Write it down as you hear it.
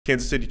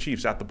Kansas City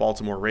Chiefs at the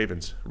Baltimore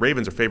Ravens.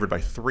 Ravens are favored by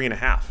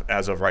 3.5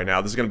 as of right now.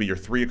 This is going to be your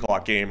 3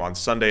 o'clock game on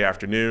Sunday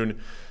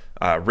afternoon.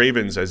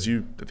 Ravens, I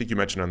think you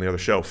mentioned on the other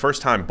show,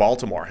 first time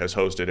Baltimore has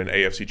hosted an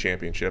AFC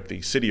championship, the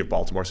city of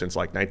Baltimore, since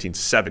like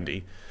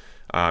 1970.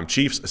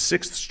 Chiefs,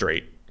 6th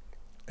straight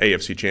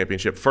AFC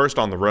championship, first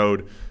on the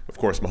road. Of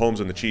course, Mahomes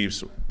and the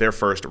Chiefs, their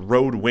first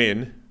road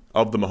win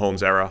of the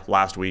Mahomes era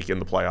last week in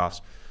the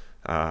playoffs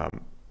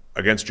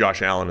against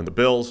Josh Allen and the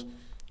Bills,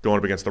 going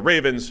up against the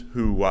Ravens,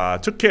 who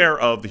took care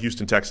of the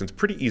Houston Texans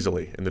pretty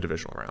easily in the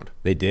divisional round.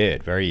 They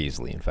did, very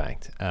easily, in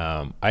fact.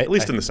 At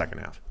least in the second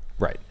half.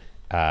 Right.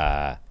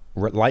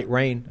 Light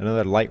rain,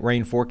 another light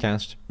rain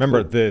forecast.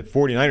 Remember, the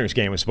 49ers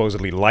game was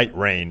supposedly light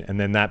rain, and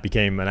then that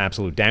became an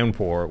absolute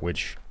downpour,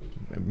 which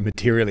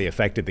materially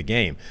affected the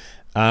game.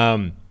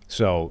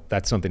 So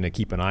that's something to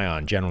keep an eye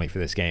on generally for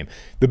this game.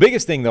 The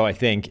biggest thing, though, I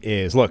think,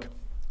 is, look,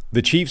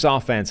 the Chiefs'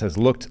 offense has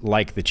looked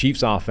like the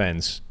Chiefs'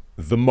 offense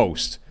the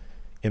most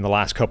in the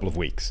last couple of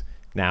weeks.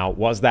 Now,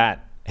 was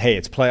that, hey,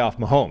 it's playoff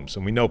Mahomes,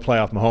 and we know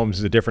playoff Mahomes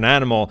is a different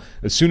animal.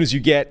 As soon as you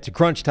get to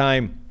crunch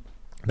time,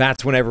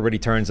 that's when everybody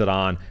turns it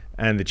on,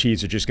 and the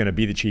Chiefs are just going to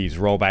be the Chiefs,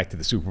 roll back to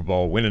the Super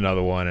Bowl, win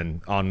another one,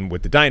 and on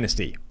with the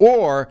dynasty.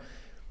 Or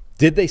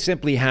did they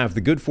simply have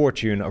the good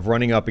fortune of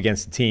running up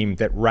against a team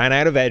that ran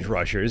out of edge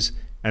rushers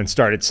and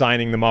started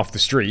signing them off the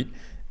street,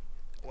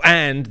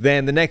 and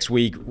then the next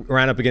week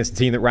ran up against a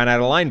team that ran out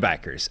of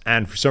linebackers,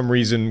 and for some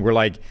reason we're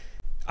like,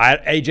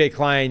 AJ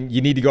Klein,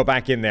 you need to go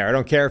back in there. I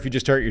don't care if you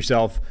just hurt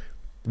yourself.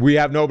 We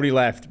have nobody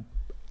left.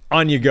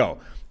 On you go.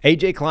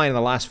 AJ Klein in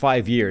the last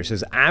 5 years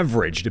has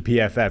averaged a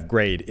PFF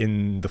grade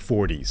in the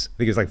 40s. I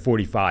think it's like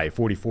 45,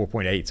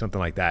 44.8, something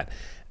like that.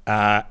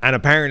 And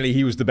apparently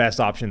he was the best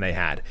option they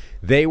had.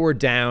 They were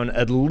down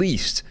at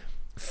least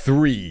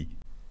 3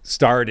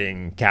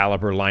 starting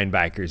caliber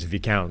linebackers if you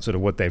count sort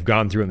of what they've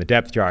gone through in the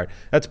depth chart.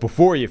 That's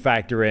before you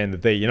factor in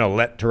that they,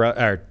 let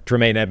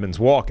Tremaine Edmonds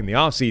walk in the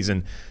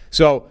offseason.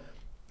 So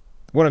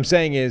what I'm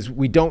saying is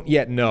we don't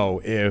yet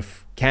know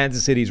if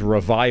Kansas City's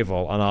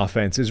revival on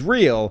offense is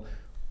real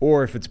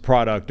or if it's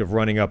product of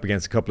running up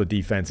against a couple of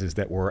defenses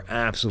that were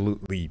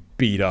absolutely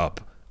beat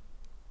up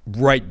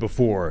right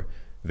before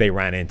they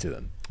ran into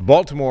them.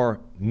 Baltimore,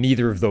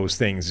 neither of those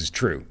things is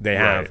true. They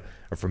have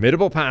a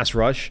formidable pass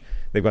rush.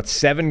 They've got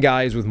 7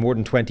 guys with more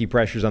than 20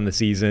 pressures on the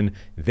season.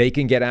 They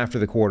can get after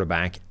the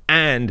quarterback,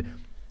 and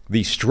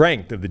the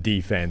strength of the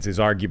defense is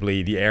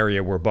arguably the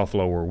area where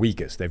Buffalo were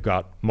weakest. They've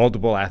got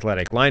multiple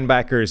athletic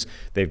linebackers.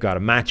 They've got a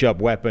matchup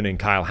weapon in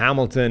Kyle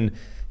Hamilton.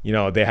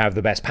 They have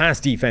the best pass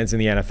defense in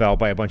the NFL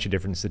by a bunch of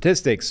different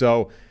statistics.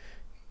 So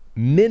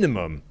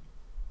minimum,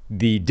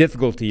 the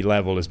difficulty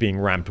level is being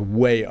ramped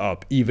way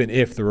up, even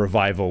if the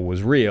revival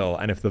was real.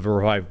 And if the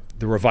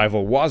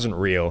revival wasn't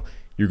real,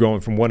 you're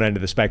going from one end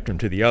of the spectrum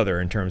to the other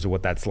in terms of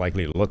what that's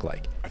likely to look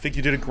like. I think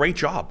you did a great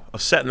job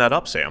of setting that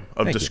up, Sam,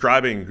 of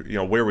describing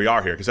where we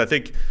are here, because I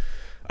think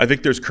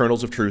there's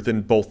kernels of truth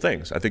in both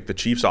things. I think the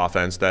Chiefs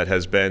offense that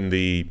has been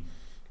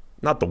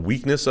not the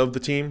weakness of the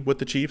team with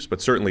the Chiefs,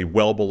 but certainly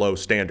well below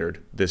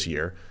standard this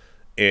year.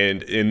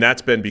 And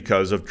that's been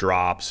because of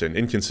drops and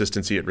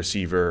inconsistency at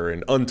receiver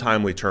and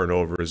untimely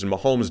turnovers. And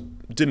Mahomes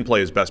didn't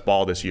play his best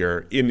ball this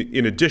year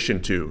in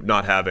addition to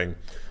not having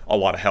a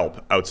lot of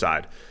help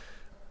outside.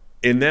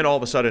 And then all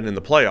of a sudden in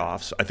the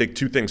playoffs, I think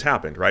 2 things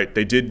happened, right?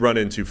 They did run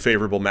into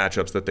favorable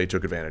matchups that they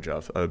took advantage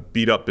of,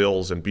 beat up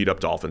Bills and beat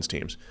up Dolphins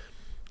teams.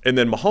 And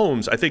then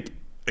Mahomes, I think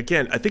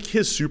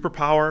his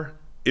superpower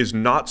is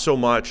not so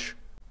much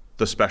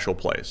the special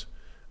plays.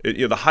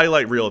 The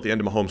highlight reel at the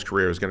end of Mahomes'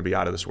 career is going to be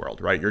out of this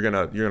world, right? You're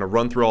gonna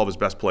run through all of his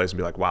best plays and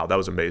be like, wow, that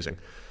was amazing.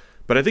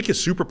 But I think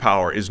his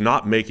superpower is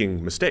not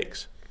making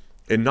mistakes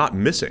and not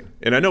missing.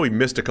 And I know he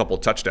missed a couple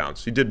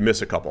touchdowns. He did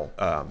miss a couple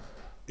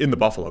in the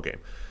Buffalo game,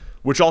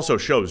 which also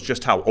shows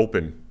just how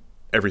open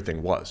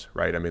everything was,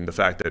 right? I mean, the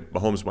fact that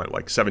Mahomes went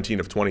like 17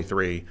 of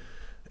 23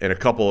 and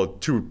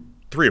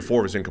 3 or 4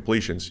 of his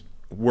incompletions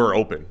were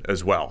open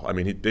as well. I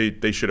mean,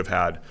 they should have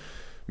had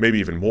maybe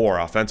even more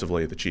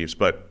offensively, the Chiefs,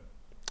 but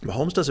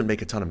Mahomes doesn't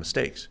make a ton of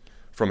mistakes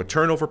from a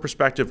turnover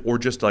perspective or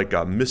just like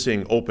a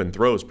missing open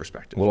throws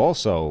perspective. Well,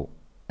 also,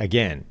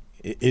 again,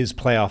 is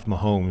playoff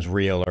Mahomes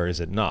real or is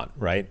it not,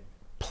 right?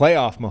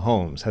 Playoff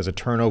Mahomes has a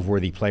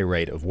turnover-worthy play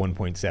rate of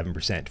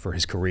 1.7% for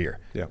his career.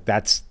 Yeah.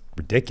 That's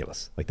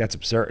ridiculous. Like, that's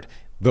absurd.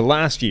 The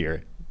last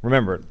year,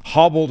 remember,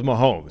 hobbled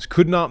Mahomes,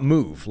 could not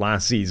move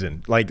last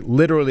season. Like,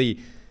 literally,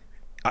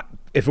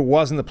 if it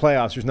wasn't the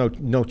playoffs, there's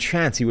no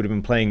chance he would have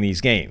been playing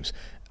these games.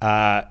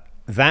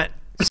 That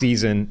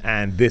season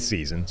and this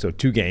season, so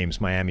 2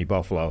 games, Miami,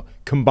 Buffalo,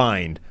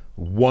 combined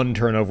 1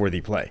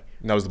 turnover-worthy play.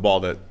 And that was the ball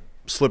that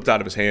slipped out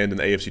of his hand in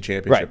the AFC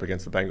Championship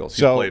against the Bengals.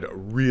 He played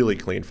really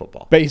clean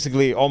football.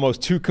 Basically,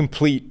 almost 2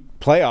 complete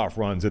playoff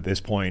runs at this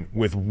point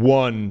with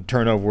 1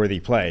 turnover-worthy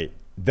play.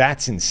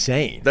 That's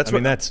insane.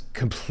 That's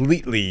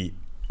completely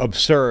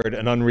absurd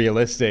and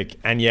unrealistic,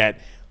 and yet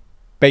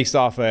based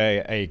off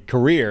a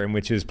career in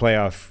which his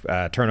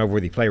playoff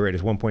turnover-worthy play rate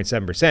is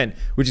 1.7%,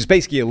 which is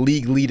basically a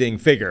league-leading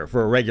figure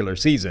for a regular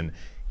season.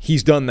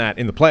 He's done that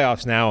in the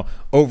playoffs now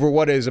over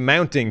what is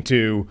amounting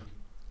to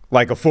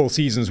like a full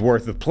season's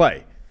worth of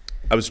play.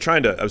 I was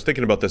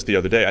thinking about this the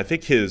other day. I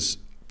think his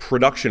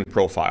production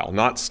profile,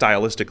 not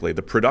stylistically,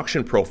 the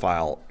production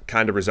profile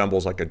kind of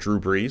resembles like a Drew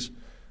Brees.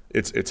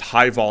 It's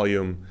high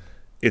volume.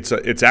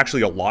 It's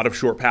actually a lot of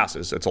short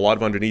passes. It's a lot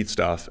of underneath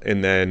stuff.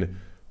 And then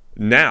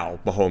now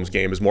Mahomes'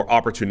 game is more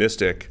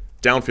opportunistic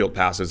downfield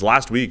passes.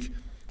 Last week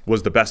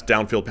was the best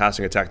downfield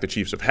passing attack the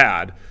Chiefs have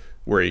had,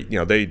 where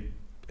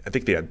I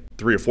think they had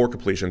 3 or 4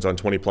 completions on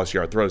 20-plus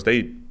yard throws.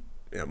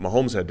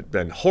 Mahomes had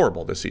been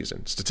horrible this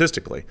season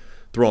statistically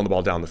throwing the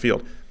ball down the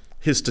field.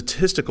 His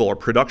statistical or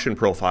production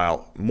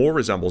profile more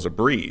resembles a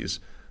Breeze,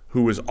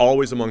 who was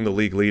always among the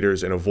league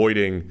leaders in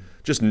avoiding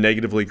just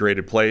negatively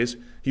graded plays.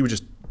 He would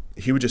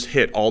just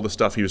hit all the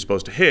stuff he was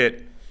supposed to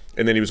hit,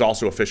 and then he was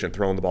also efficient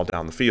throwing the ball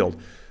down the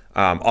field.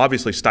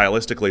 Obviously,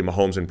 stylistically,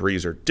 Mahomes and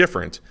Breeze are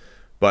different,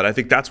 but I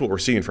think that's what we're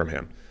seeing from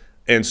him.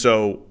 And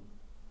so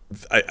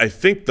I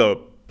think the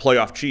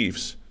playoff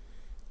Chiefs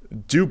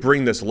do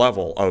bring this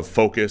level of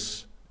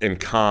focus and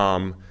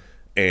calm,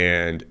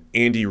 and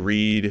Andy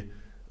Reid,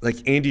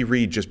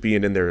 just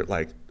being in there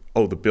like,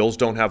 oh, the Bills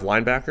don't have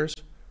linebackers?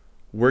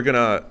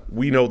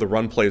 We know the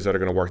run plays that are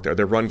going to work there.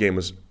 Their run game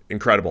was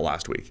incredible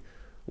last week.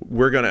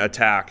 We're going to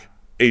attack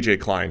A.J.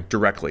 Klein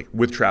directly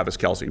with Travis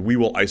Kelce. We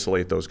will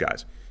isolate those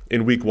guys.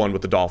 In week 1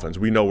 with the Dolphins,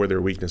 we know where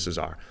their weaknesses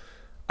are.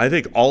 I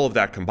think all of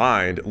that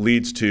combined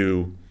leads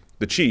to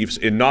the Chiefs,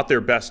 in not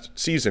their best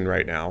season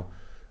right now,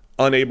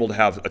 unable to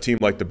have a team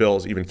like the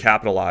Bills even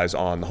capitalize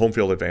on the home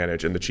field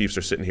advantage, and the Chiefs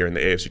are sitting here in the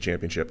AFC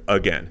Championship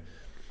again.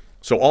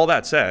 So all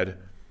that said,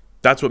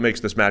 that's what makes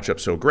this matchup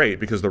so great,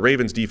 because the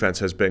Ravens' defense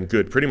has been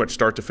good pretty much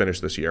start to finish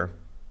this year.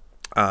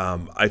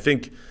 I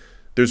think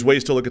there's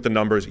ways to look at the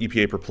numbers,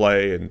 EPA per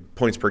play and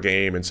points per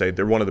game, and say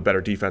they're one of the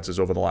better defenses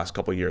over the last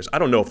couple of years. I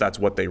don't know if that's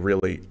what they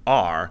really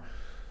are,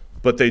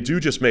 but they do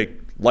just make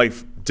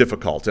life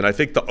difficult. And I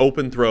think the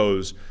open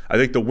throws, I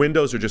think the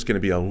windows are just going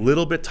to be a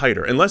little bit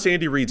tighter. Unless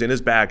Andy Reid's in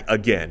his bag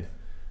again,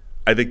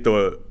 I think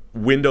the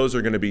windows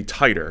are going to be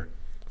tighter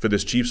for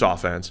this Chiefs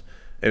offense.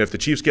 And if the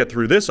Chiefs get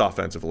through this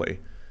offensively,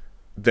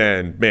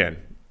 then, man,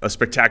 a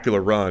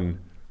spectacular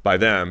run by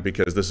them,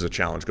 because this is a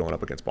challenge going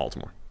up against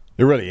Baltimore.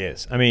 It really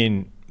is. I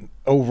mean,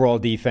 overall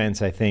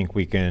defense, I think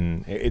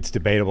it's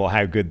debatable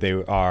how good they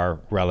are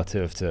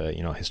relative to,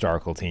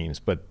 historical teams,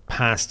 but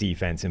pass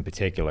defense in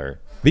particular.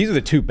 These are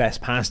the 2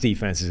 best pass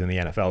defenses in the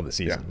NFL this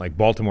season. Yeah. Like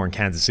Baltimore and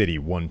Kansas City,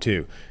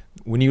 1-2.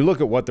 When you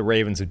look at what the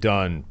Ravens have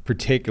done,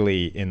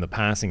 particularly in the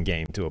passing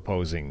game to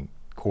opposing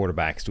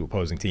quarterbacks, to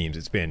opposing teams,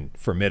 it's been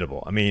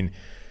formidable. I mean,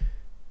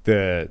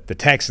 the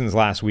Texans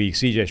last week,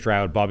 C.J.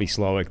 Stroud, Bobby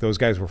Slowick, those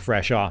guys were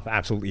fresh off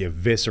absolutely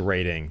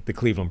eviscerating the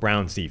Cleveland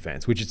Browns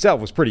defense, which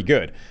itself was pretty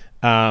good.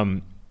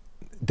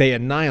 They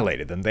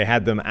annihilated them. They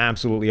had them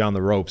absolutely on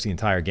the ropes the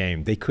entire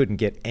game. They couldn't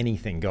get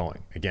anything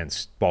going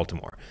against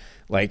Baltimore.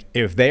 Like,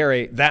 if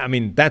they're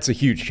that's a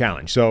huge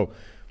challenge. So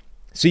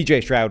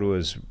C.J. Stroud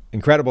was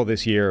incredible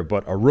this year,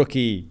 but a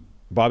rookie,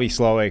 Bobby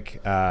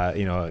Slowick,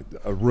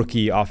 a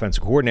rookie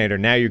offensive coordinator.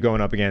 Now you're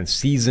going up against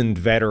seasoned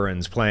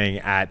veterans playing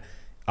at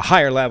a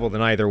higher level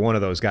than either one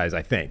of those guys,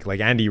 I think.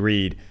 Like Andy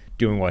Reid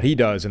doing what he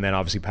does, and then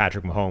obviously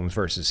Patrick Mahomes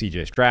versus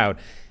C.J. Stroud.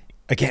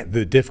 Again,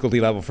 the difficulty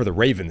level for the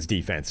Ravens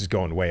defense is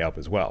going way up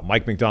as well.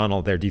 Mike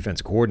McDonald, their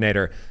defensive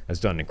coordinator,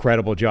 has done an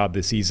incredible job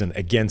this season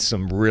against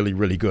some really,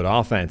 really good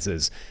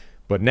offenses.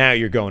 But now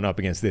you're going up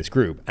against this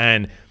group.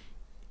 And,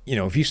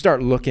 if you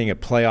start looking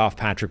at playoff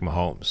Patrick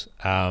Mahomes,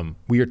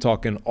 we are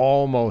talking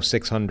over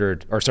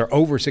 600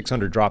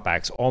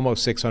 dropbacks,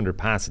 almost 600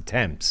 pass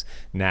attempts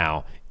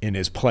now in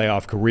his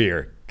playoff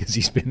career, because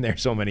he's been there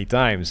so many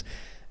times.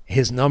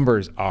 His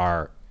numbers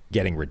are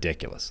getting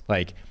ridiculous.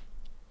 Like,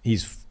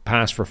 he's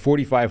passed for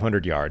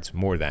 4,500 yards,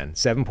 more than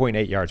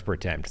 7.8 yards per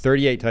attempt,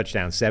 38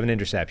 touchdowns, 7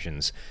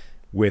 interceptions,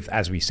 with,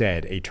 as we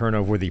said, a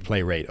turnover-worthy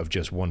play rate of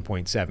just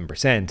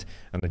 1.7%, and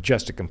an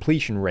adjusted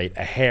completion rate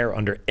a hair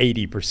under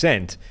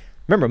 80%.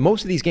 Remember,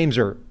 most of these games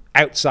are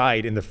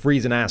outside in the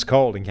freezing ass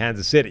cold in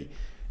Kansas City.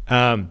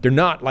 They're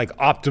not like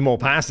optimal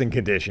passing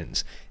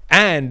conditions.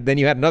 And then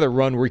you had another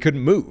run where he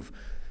couldn't move.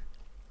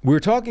 We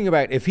were talking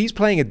about, if he's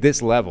playing at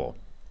this level,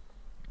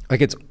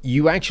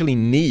 you actually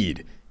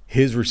need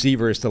his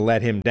receivers to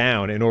let him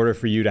down in order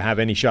for you to have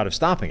any shot of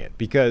stopping it.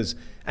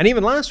 And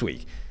even last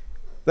week,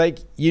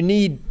 you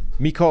need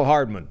Mecole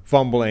Hardman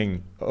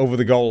fumbling over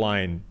the goal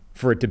line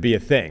for it to be a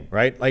thing,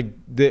 right?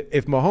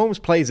 If Mahomes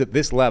plays at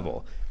this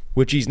level,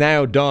 which he's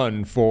now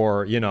done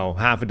for,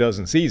 half a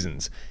dozen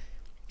seasons,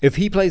 if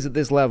he plays at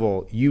this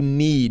level, you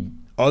need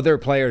other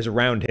players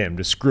around him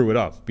to screw it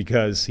up,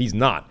 because he's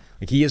not.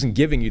 He isn't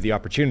giving you the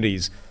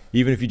opportunities,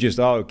 even if you just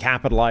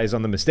capitalize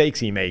on the mistakes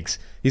he makes.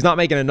 He's not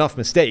making enough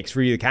mistakes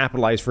for you to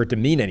capitalize for it to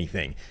mean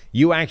anything.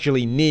 You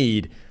actually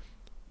need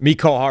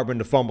Mecole Hardman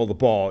to fumble the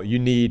ball. You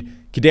need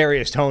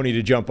Kadarius Toney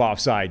to jump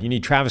offside. You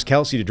need Travis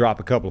Kelce to drop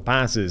a couple of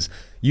passes.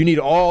 You need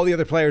all the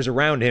other players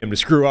around him to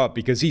screw up,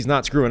 because he's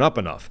not screwing up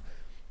enough.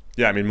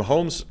 Yeah, I mean,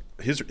 Mahomes,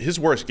 his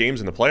worst games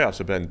in the playoffs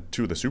have been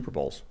 2 of the Super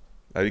Bowls.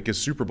 I think his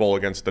Super Bowl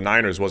against the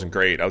Niners wasn't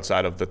great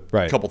outside of the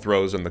couple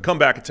throws and the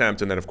comeback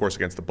attempt, and then of course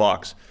against the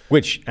Bucs.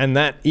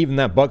 Even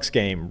that Bucs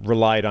game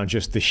relied on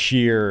just the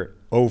sheer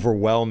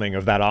overwhelming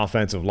of that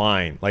offensive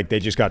line. Like they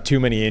just got too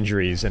many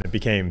injuries and it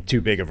became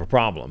too big of a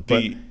problem.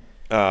 But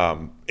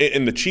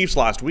in the Chiefs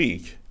last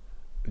week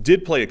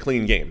did play a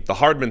clean game. The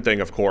Hardman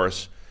thing, of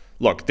course,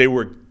 look,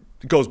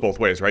 it goes both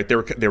ways, right?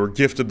 They were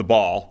gifted the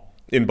ball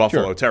in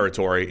Buffalo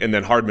territory, and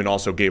then Hardman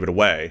also gave it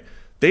away.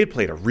 They had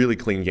played a really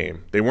clean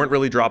game. They weren't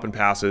really dropping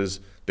passes.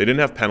 They didn't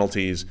have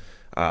penalties.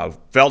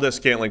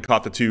 Valdez-Scantling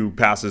caught the 2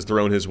 passes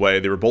thrown his way.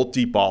 They were both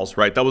deep balls,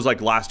 right? That was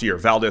like last year.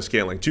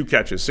 Valdez-Scantling, 2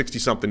 catches,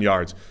 60-something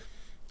yards.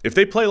 If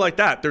they play like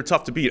that, they're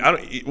tough to beat,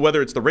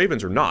 whether it's the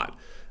Ravens or not.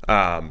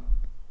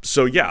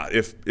 So, yeah,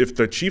 if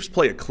the Chiefs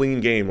play a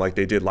clean game like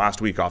they did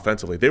last week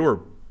offensively, they were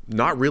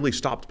not really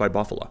stopped by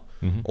Buffalo.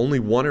 Only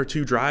 1 or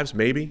 2 drives,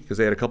 maybe, because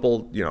they had a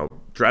couple,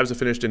 drives that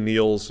finished in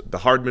kneels. The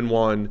Hardman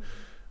one.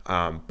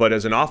 But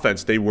as an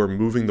offense, they were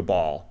moving the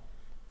ball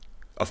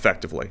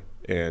effectively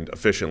and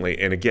efficiently.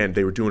 And again,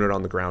 they were doing it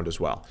on the ground as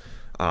well.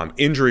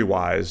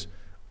 Injury-wise,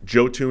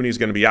 Joe Thuney's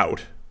going to be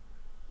out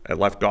at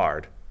left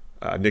guard.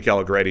 Nick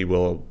Allegretti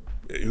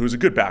who's a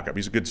good backup.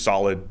 He's a good,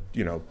 solid,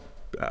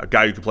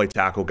 guy who could play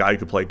tackle, guy who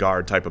could play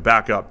guard type of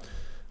backup.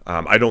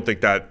 I don't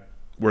think that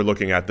we're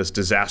looking at this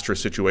disastrous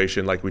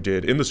situation like we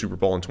did in the Super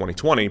Bowl in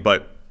 2020.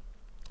 But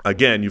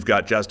again, you've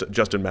got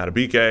Justin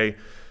Madubuike.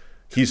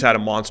 He's had a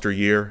monster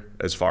year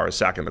as far as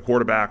sacking the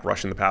quarterback,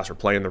 rushing the passer,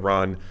 playing the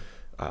run.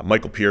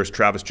 Michael Pierce,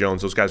 Travis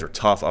Jones, those guys are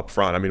tough up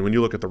front. I mean, when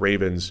you look at the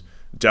Ravens'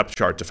 depth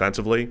chart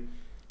defensively,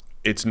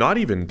 it's not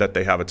even that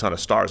they have a ton of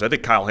stars. I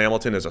think Kyle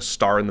Hamilton is a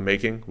star in the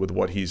making with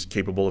what he's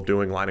capable of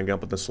doing, lining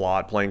up in the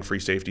slot, playing free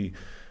safety.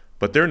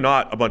 But they're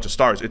not a bunch of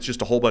stars. It's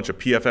just a whole bunch of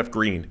PFF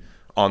green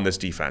on this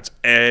defense.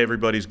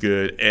 Everybody's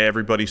good.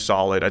 Everybody's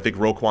solid. I think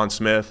Roquan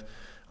Smith,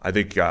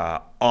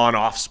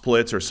 on-off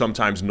splits are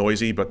sometimes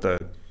noisy, but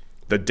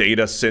the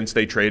data since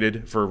they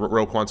traded for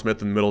Roquan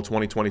Smith in the middle of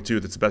 2022,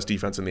 that's the best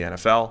defense in the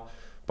NFL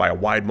by a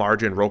wide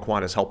margin.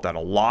 Roquan has helped that a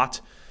lot.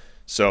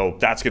 So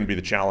that's going to be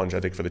the challenge, I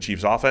think, for the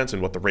Chiefs offense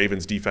and what the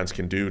Ravens defense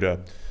can do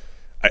to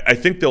 – I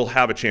think they'll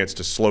have a chance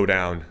to slow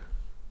down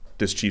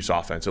this Chiefs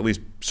offense, at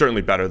least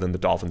certainly better than the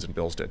Dolphins and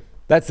Bills did.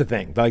 That's the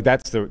thing. Like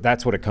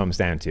that's what it comes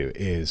down to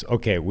is,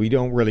 okay, we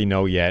don't really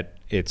know yet.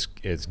 It's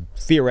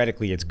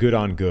theoretically it's good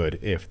on good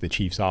if the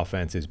Chiefs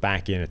offense is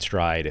back in its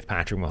stride, if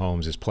Patrick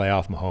Mahomes is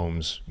playoff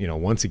Mahomes,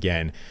 once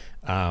again.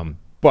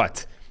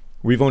 But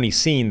we've only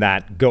seen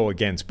that go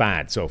against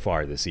bad so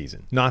far this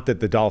season. Not that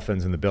the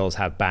Dolphins and the Bills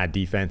have bad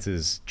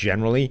defenses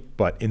generally,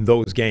 but in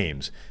those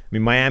games, I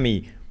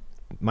mean,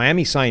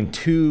 Miami signed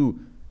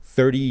 2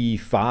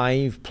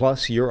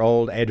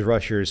 35-plus-year-old edge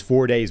rushers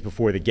 4 days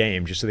before the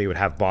game just so they would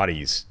have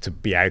bodies to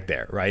be out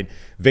there, right?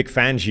 Vic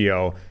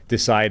Fangio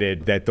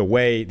decided that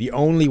the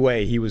only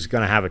way he was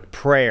going to have a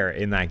prayer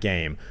in that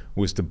game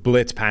was to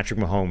blitz Patrick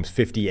Mahomes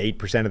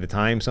 58% of the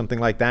time, something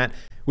like that,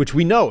 which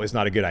we know is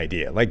not a good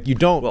idea. Like, you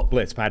don't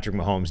blitz Patrick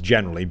Mahomes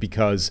generally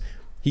because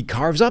he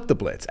carves up the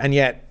blitz. And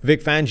yet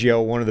Vic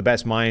Fangio, one of the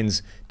best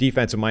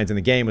defensive minds in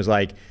the game, was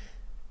like,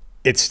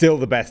 it's still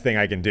the best thing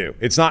I can do.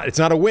 It's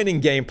not a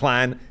winning game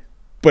plan,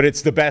 but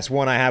it's the best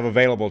one I have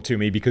available to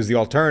me because the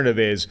alternative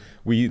is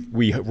we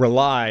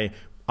rely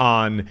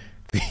on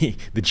the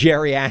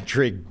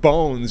geriatric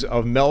bones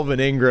of Melvin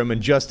Ingram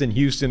and Justin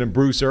Houston and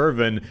Bruce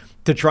Irvin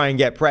to try and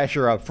get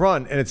pressure up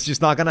front, and it's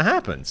just not going to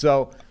happen.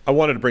 So I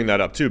wanted to bring that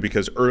up too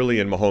because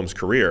early in Mahomes'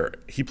 career,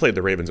 he played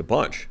the Ravens a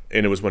bunch,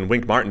 and it was when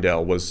Wink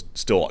Martindale was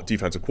still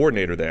defensive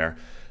coordinator there,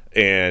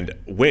 and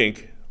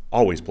Wink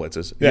always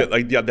blitzes.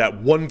 Yeah,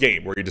 that one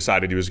game where he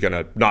decided he was going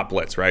to not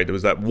blitz, right? It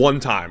was that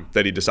one time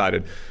that he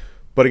decided.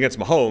 But against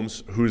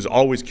Mahomes, who's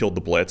always killed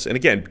the blitz, and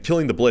again,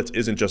 killing the blitz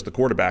isn't just the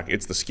quarterback,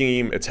 it's the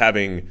scheme, it's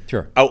having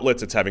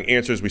outlets, it's having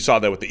answers. We saw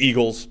that with the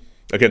Eagles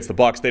against the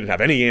Bucs. They didn't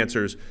have any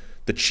answers.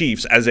 The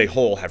Chiefs, as a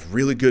whole, have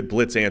really good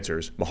blitz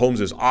answers.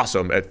 Mahomes is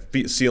awesome at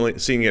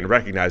seeing it and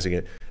recognizing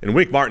it. And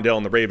Wink Martindale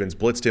and the Ravens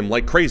blitzed him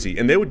like crazy,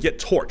 and they would get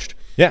torched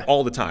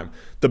all the time.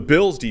 The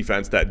Bills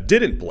defense that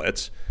didn't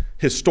blitz,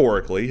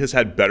 historically, has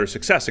had better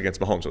success against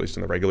Mahomes, at least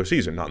in the regular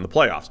season, not in the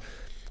playoffs.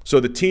 So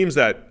the teams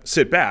that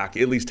sit back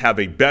at least have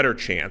a better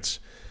chance.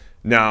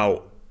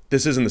 Now,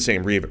 this isn't the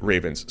same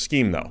Ravens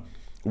scheme, though.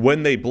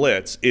 When they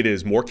blitz, it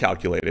is more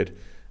calculated.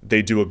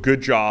 They do a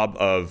good job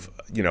of,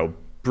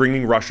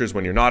 bringing rushers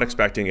when you're not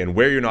expecting and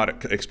where you're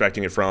not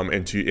expecting it from,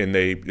 and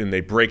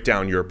they break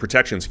down your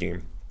protection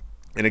scheme.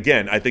 And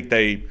again, I think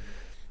they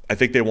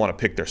want to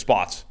pick their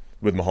spots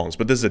with Mahomes.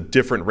 But this is a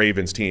different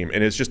Ravens team,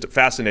 and it's just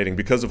fascinating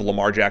because of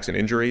Lamar Jackson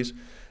injuries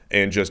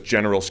and just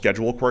general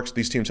schedule quirks.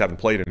 These teams haven't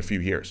played in a few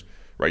years.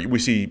 Right, we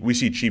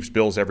see Chiefs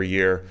Bills every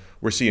year.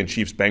 We're seeing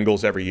Chiefs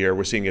Bengals every year.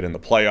 We're seeing it in the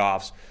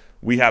playoffs.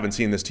 We haven't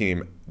seen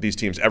these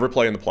teams ever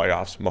play in the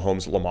playoffs,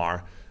 Mahomes,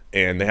 Lamar,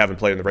 and they haven't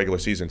played in the regular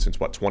season since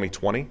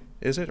 2020,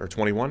 is it, or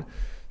 21?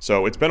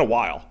 So it's been a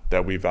while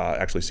that we've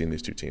actually seen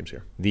these two teams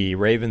here. The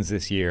Ravens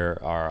this year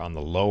are on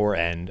the lower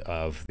end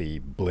of the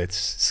blitz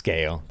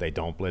scale. They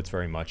don't blitz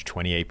very much,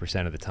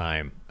 28% of the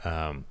time.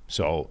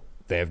 So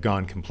They have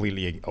gone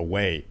completely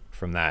away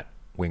from that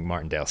Wink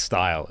Martindale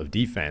style of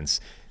defense.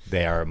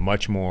 They are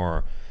much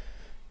more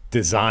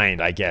designed,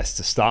 I guess,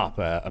 to stop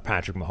a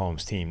Patrick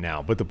Mahomes team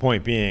now. But the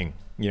point being,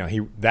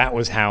 that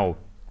was how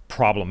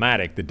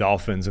problematic the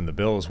Dolphins and the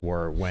Bills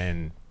were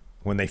when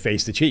they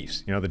faced the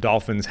Chiefs. The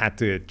Dolphins had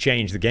to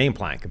change the game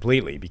plan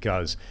completely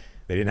because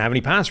they didn't have any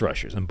pass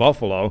rushers. And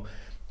Buffalo,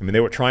 they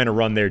were trying to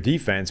run their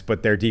defense,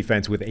 but their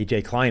defense with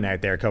A.J. Klein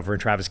out there covering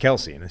Travis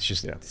Kelce, and it's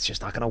just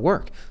not going to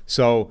work.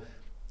 So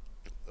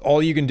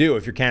all you can do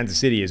if you're Kansas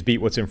City is beat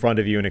what's in front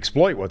of you and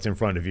exploit what's in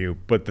front of you.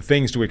 But the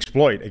things to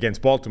exploit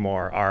against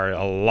Baltimore are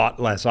a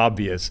lot less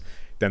obvious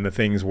than the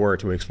things were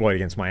to exploit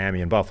against Miami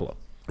and Buffalo.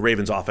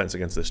 Ravens offense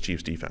against this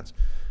Chiefs defense.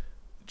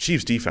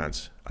 Chiefs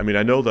defense, I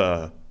know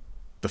the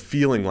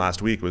feeling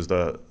last week was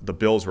the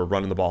Bills were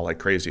running the ball like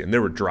crazy, and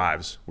there were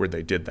drives where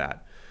they did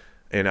that.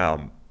 And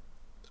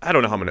I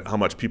don't know how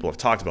much people have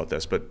talked about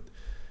this, but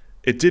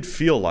it did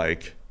feel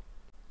like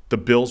the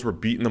Bills were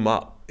beating them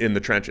up in the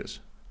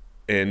trenches.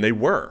 And they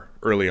were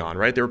early on,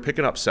 right? They were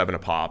picking up 7 a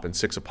pop and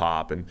 6 a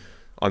pop. And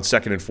on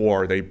 2nd and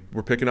 4, they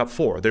were picking up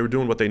 4. They were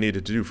doing what they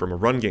needed to do from a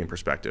run game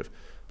perspective.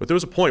 But there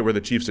was a point where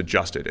the Chiefs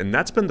adjusted. And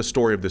that's been the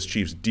story of this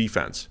Chiefs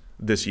defense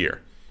this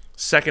year.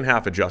 Second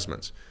half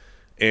adjustments.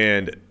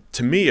 And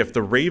to me, if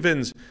the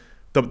Ravens,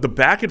 the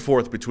back and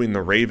forth between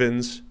the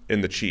Ravens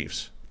and the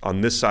Chiefs on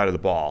this side of the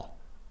ball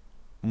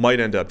might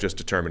end up just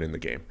determining the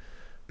game.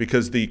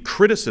 Because the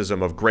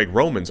criticism of Greg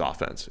Roman's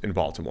offense in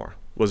Baltimore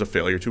was a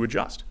failure to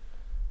adjust.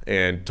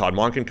 And Todd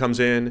Monken comes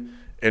in,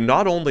 and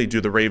not only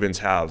do the Ravens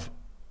have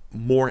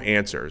more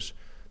answers,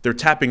 they're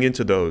tapping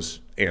into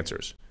those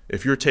answers.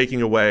 If you're taking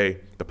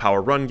away the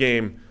power run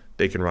game,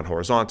 they can run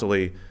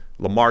horizontally.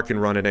 Lamar can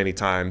run at any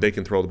time. They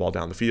can throw the ball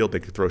down the field. They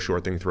can throw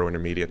short, they can throw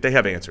intermediate. They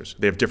have answers.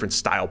 They have different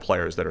style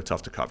players that are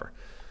tough to cover.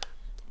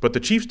 But the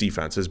Chiefs'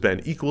 defense has been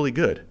equally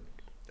good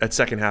at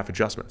second half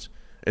adjustments.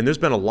 And there's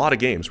been a lot of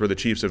games where the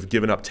Chiefs have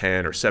given up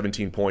 10 or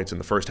 17 points in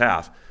the first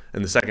half.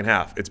 In the second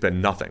half, it's been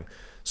nothing.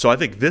 So I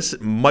think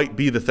this might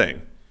be the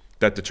thing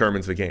that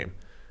determines the game.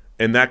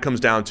 And that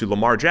comes down to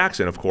Lamar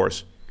Jackson, of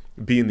course,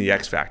 being the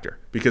X factor.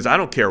 Because I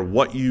don't care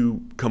what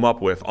you come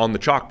up with on the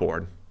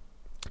chalkboard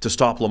to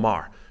stop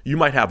Lamar. You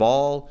might have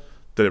all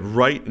the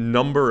right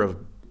number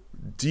of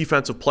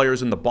defensive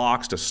players in the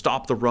box to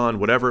stop the run,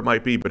 whatever it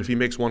might be. But if he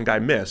makes one guy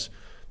miss,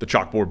 the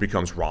chalkboard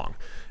becomes wrong.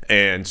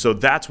 And so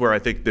that's where I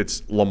think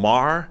it's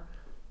Lamar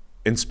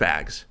and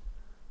Spags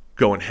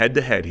going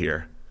head-to-head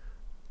here.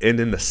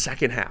 And in the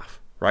second half,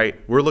 right?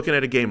 We're looking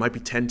at a game, might be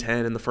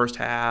 10-10 in the first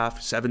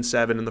half,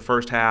 7-7 in the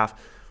first half.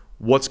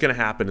 What's going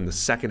to happen in the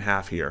second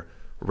half here?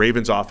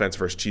 Ravens offense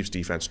versus Chiefs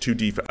defense,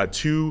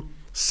 two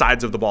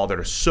sides of the ball that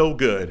are so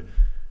good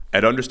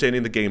at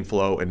understanding the game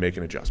flow and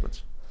making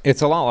adjustments.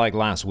 It's a lot like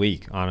last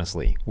week,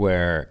 honestly,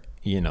 where,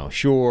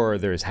 sure,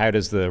 there's how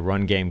does the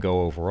run game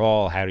go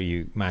overall? How do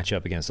you match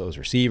up against those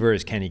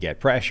receivers? Can you get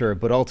pressure?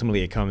 But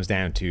ultimately, it comes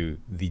down to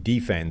the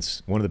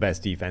defense, one of the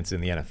best defenses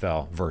in the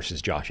NFL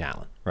versus Josh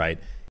Allen, right?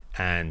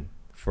 And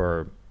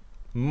for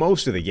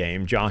most of the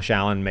game, Josh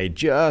Allen made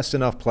just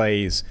enough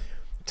plays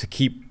to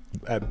keep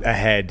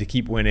ahead, to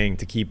keep winning,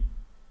 to keep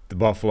the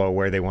Buffalo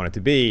where they want it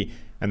to be.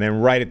 And then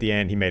right at the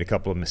end, he made a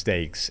couple of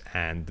mistakes.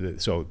 And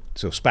so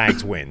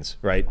Spags wins,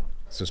 right?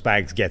 So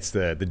Spags gets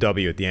the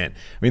W at the end.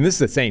 This is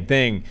the same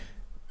thing,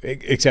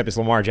 except it's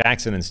Lamar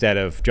Jackson instead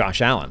of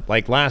Josh Allen.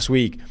 Like last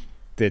week,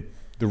 the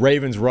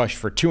Ravens rushed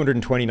for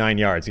 229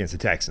 yards against the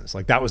Texans.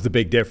 Like that was the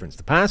big difference.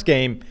 The pass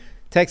game,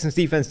 Texans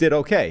defense did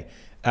okay.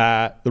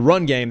 The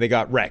run game, they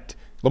got wrecked.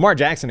 Lamar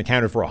Jackson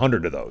accounted for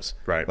 100 of those.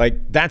 Right.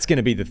 Like that's going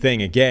to be the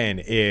thing again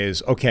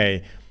is,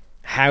 okay,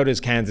 how does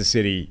Kansas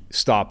City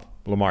stop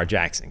Lamar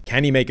Jackson?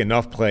 Can he make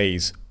enough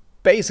plays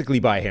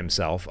basically by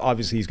himself?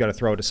 Obviously, he's got to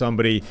throw it to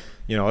somebody.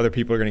 Other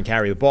people are going to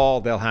carry the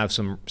ball. They'll have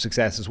some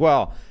success as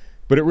well.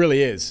 But it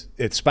really is.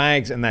 It's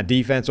Spags and that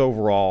defense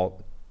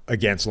overall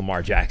against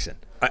Lamar Jackson.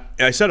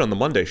 I said on the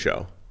Monday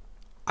show,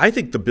 I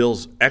think the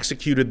Bills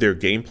executed their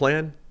game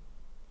plan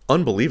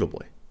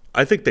unbelievably.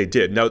 I think they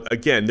did. Now,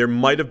 again, there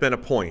might have been a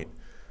point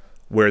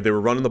where they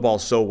were running the ball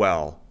so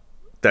well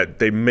that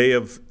they may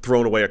have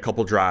thrown away a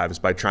couple drives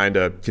by trying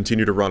to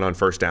continue to run on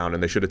first down,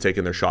 and they should have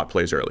taken their shot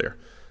plays earlier.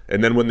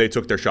 And then when they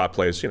took their shot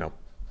plays,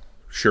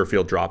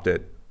 Sherfield dropped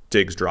it,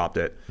 Diggs dropped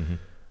it. Mm-hmm.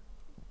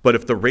 But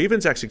if the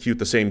Ravens execute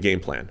the same game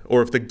plan,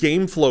 or if the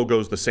game flow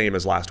goes the same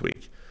as last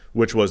week,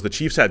 which was the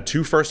Chiefs had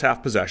 2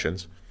 first-half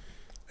possessions,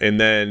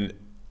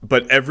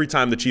 but every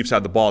time the Chiefs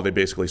had the ball, they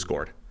basically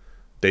scored.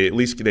 They at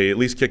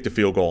least kicked a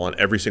field goal on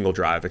every single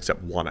drive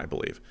except one, I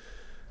believe.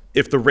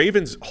 If the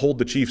Ravens hold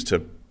the Chiefs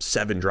to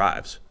 7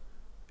 drives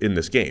in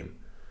this game,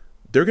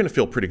 they're going to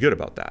feel pretty good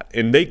about that.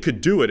 And they could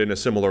do it in a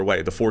similar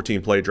way, the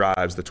 14-play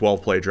drives, the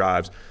 12-play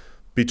drives,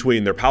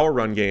 between their power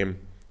run game,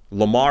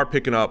 Lamar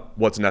picking up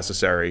what's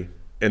necessary,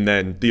 and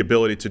then the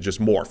ability to just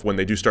morph. When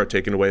they do start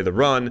taking away the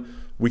run,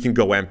 we can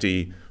go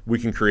empty. We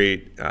can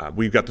create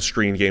we've got the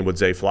screen game with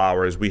Zay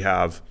Flowers. We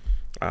have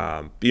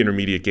the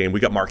intermediate game. We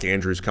got Mark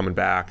Andrews coming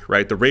back,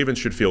 right? The Ravens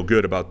should feel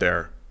good about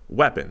their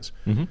weapons.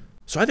 Mm-hmm.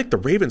 So I think the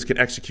Ravens can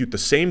execute the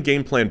same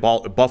game plan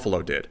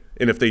Buffalo did.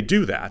 And if they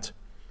do that,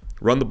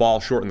 run the ball,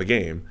 shorten the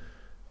game,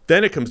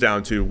 then it comes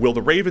down to, will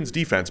the Ravens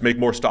defense make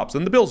more stops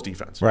than the Bills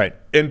defense? Right.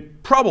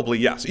 And probably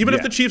yes. Even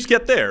if the Chiefs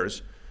get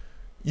theirs,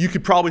 you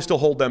could probably still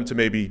hold them to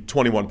maybe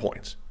 21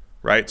 points,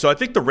 right? So I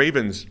think the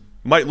Ravens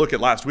might look at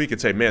last week and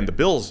say, man, the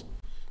Bills,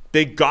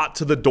 they got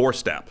to the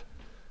doorstep.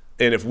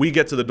 And if we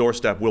get to the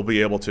doorstep, we'll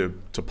be able to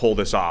pull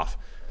this off.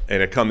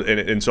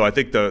 And so I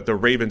think the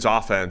Ravens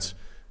offense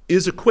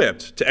is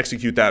equipped to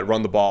execute that,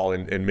 run the ball,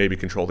 and maybe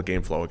control the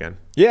game flow again.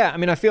 Yeah, I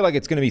mean, I feel like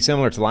it's going to be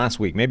similar to last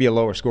week. Maybe a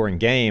lower scoring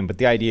game, but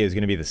the idea is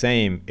going to be the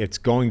same. It's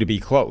going to be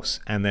close.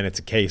 And then it's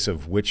a case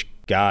of which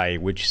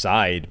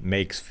side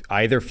makes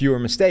either fewer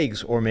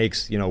mistakes or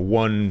makes,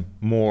 one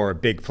more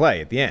big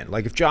play at the end.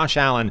 Like if Josh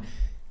Allen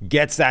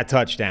gets that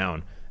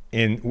touchdown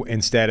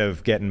instead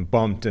of getting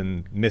bumped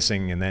and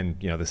missing, and then,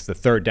 this is the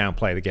third down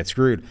play that gets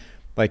screwed,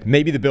 like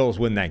maybe the Bills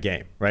win that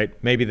game, right?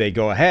 Maybe they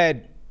go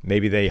ahead,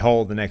 maybe they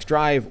hold the next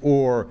drive,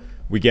 or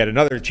we get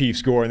another Chiefs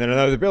score and then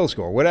another Bills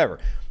score, whatever.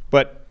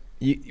 But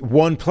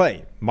one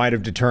play might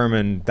have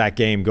determined that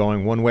game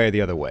going one way or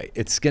the other way.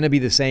 It's going to be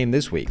the same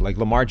this week. Like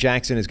Lamar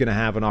Jackson is going to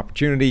have an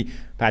opportunity.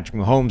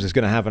 Patrick Mahomes is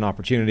going to have an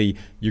opportunity.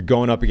 You're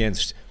going up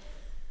against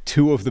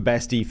two of the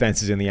best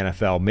defenses in the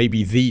NFL,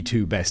 maybe the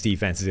two best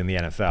defenses in the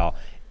NFL,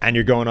 and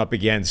you're going up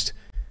against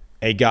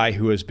a guy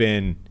who has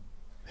been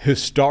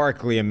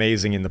historically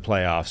amazing in the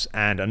playoffs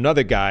and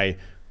another guy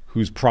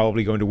who's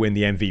probably going to win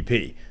the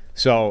MVP.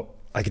 So,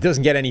 it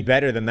doesn't get any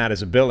better than that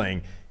as a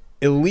billing.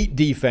 Elite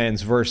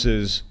defense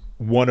versus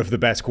one of the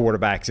best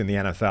quarterbacks in the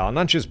NFL.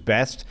 Not just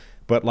best,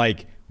 but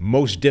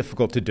most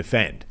difficult to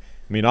defend.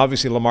 I mean,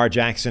 obviously Lamar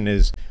Jackson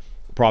is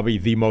probably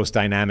the most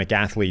dynamic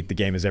athlete the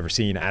game has ever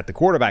seen at the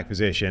quarterback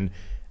position.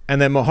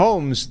 And then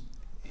Mahomes,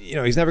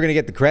 he's never going to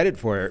get the credit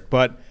for it,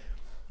 but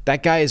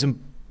that guy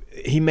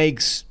he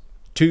makes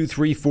 2,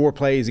 3, 4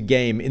 plays a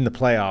game in the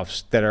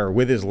playoffs that are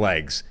with his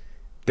legs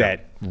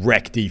that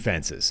wreck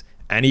defenses.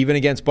 And even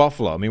against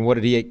Buffalo, I mean, what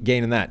did he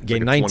gain in that?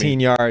 Gained 19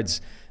 yards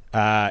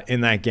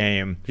in that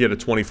game. He had a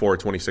 24 or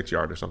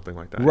 26-yard or something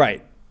like that.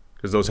 Right.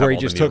 Because those where he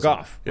just took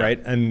off,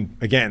 right? And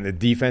again, the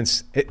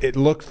defense, it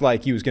looked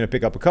like he was going to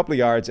pick up a couple of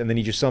yards, and then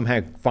he just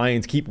somehow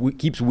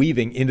keeps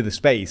weaving into the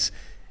space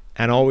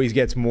and always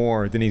gets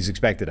more than he's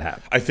expected to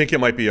have. I think it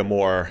might be a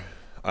more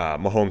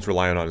Mahomes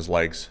relying on his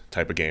legs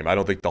type of game.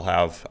 I think they'll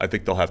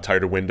have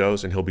tighter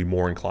windows, and he'll be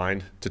more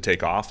inclined to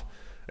take off.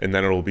 And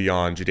then it'll be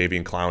on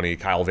Jadeveon Clowney,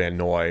 Kyle Van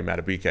Noy,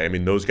 Madubuike. I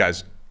mean, those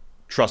guys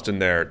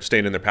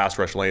staying in their pass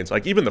rush lanes.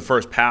 Like even the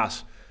first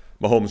pass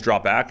Mahomes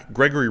dropped back,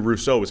 Gregory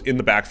Rousseau was in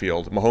the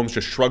backfield. Mahomes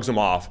just shrugs him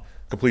off,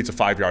 completes a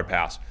 5-yard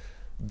pass.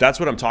 That's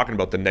what I'm talking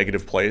about, the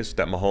negative plays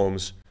that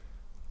Mahomes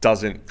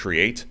doesn't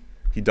create.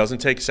 He doesn't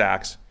take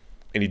sacks,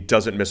 and he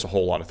doesn't miss a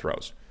whole lot of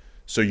throws.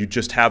 So you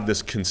just have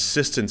this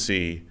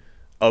consistency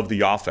of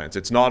the offense.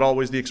 It's not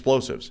always the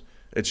explosives.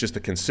 It's just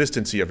the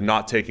consistency of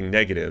not taking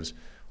negatives,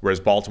 whereas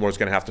Baltimore's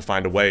going to have to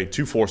find a way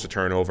to force a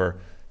turnover,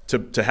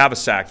 to have a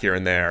sack here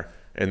and there,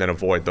 and then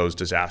avoid those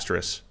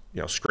disastrous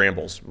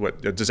scrambles,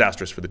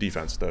 disastrous for the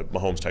defense, the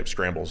Mahomes-type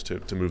scrambles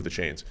to move the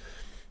chains.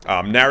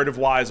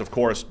 Narrative-wise, of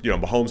course,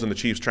 Mahomes and the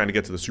Chiefs trying to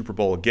get to the Super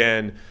Bowl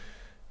again,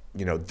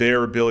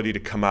 their ability to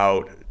come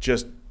out,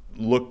 just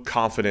look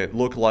confident,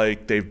 look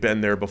like they've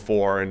been there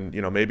before, and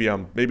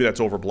maybe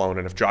that's overblown,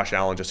 and if Josh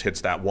Allen just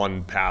hits that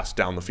one pass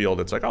down the field,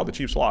 it's like, oh, the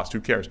Chiefs lost,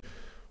 who cares?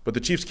 But the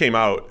Chiefs came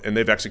out, and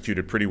they've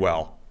executed pretty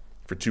well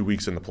for 2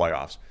 weeks in the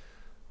playoffs.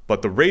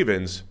 But the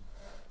Ravens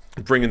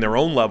bringing their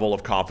own level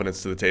of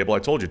confidence to the table. I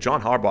told you,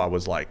 John Harbaugh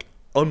was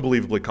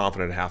unbelievably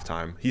confident at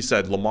halftime. He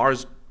said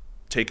Lamar's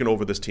taken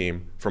over this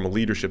team from a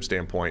leadership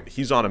standpoint.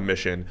 He's on a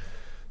mission.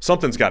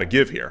 Something's got to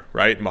give here,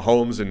 right?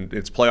 Mahomes, and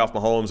it's playoff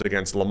Mahomes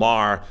against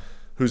Lamar,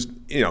 who's,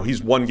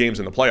 he's won games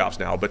in the playoffs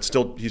now, but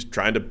still he's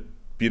trying to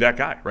be that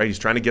guy, right? He's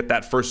trying to get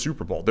that first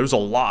Super Bowl. There's a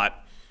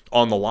lot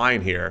on the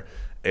line here,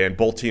 and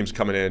both teams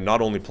coming in, not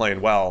only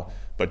playing well,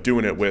 but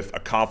doing it with a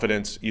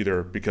confidence,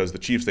 either because the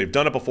Chiefs, they've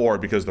done it before, or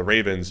because the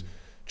Ravens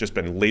just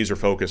been laser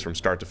focused from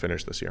start to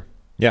finish this year.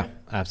 Yeah,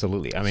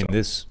 absolutely. I mean,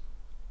 this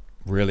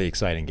really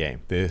exciting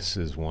game. This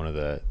is one of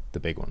the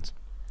big ones.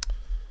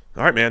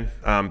 All right, man.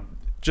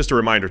 Just a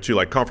reminder,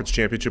 too, Conference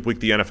Championship Week,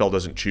 the NFL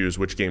doesn't choose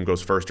which game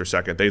goes first or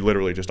second. They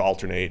literally just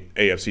alternate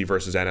AFC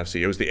versus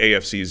NFC. It was the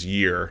AFC's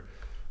year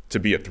to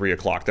be at 3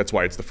 o'clock. That's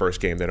why it's the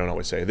first game. They don't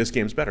always say, this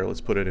game's better, let's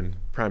put it in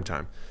prime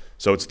time.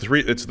 So it's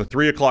the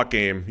 3 o'clock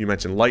game. You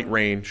mentioned light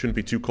rain. Shouldn't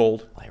be too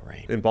cold. Light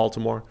rain. In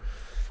Baltimore.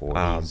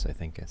 40s, I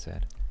think I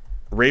said.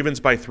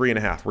 Ravens by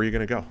 3.5. Where are you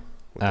going to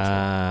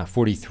go?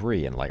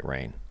 43 in light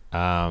rain.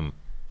 Oh,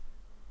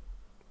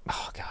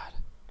 God.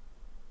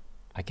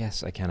 I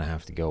guess I kind of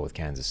have to go with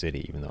Kansas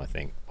City, even though I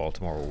think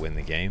Baltimore will win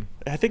the game.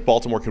 I think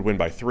Baltimore could win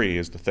by 3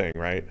 is the thing,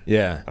 right?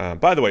 Yeah.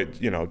 By the way,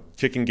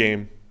 kicking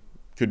game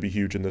could be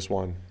huge in this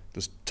one.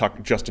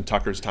 Justin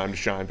Tucker's time to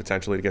shine,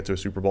 potentially, to get to a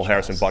Super Bowl. Yes.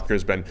 Harrison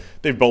Butker's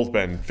they've both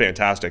been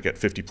fantastic at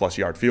 50-plus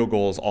yard field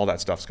goals. All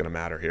that stuff's going to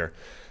matter here.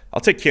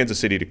 I'll take Kansas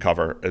City to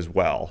cover as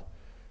well.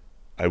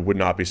 I would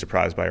not be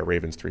surprised by a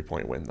Ravens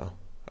 3-point win, though.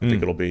 I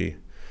think it'll be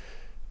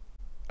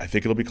I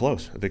think it'll be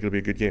close. I think it'll be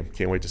a good game.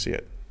 Can't wait to see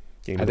it.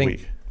 Game of the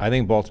week. I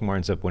think Baltimore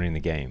ends up winning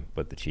the game,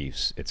 but the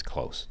Chiefs, it's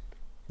close.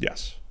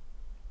 Yes.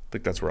 I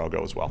think that's where I'll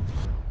go as well.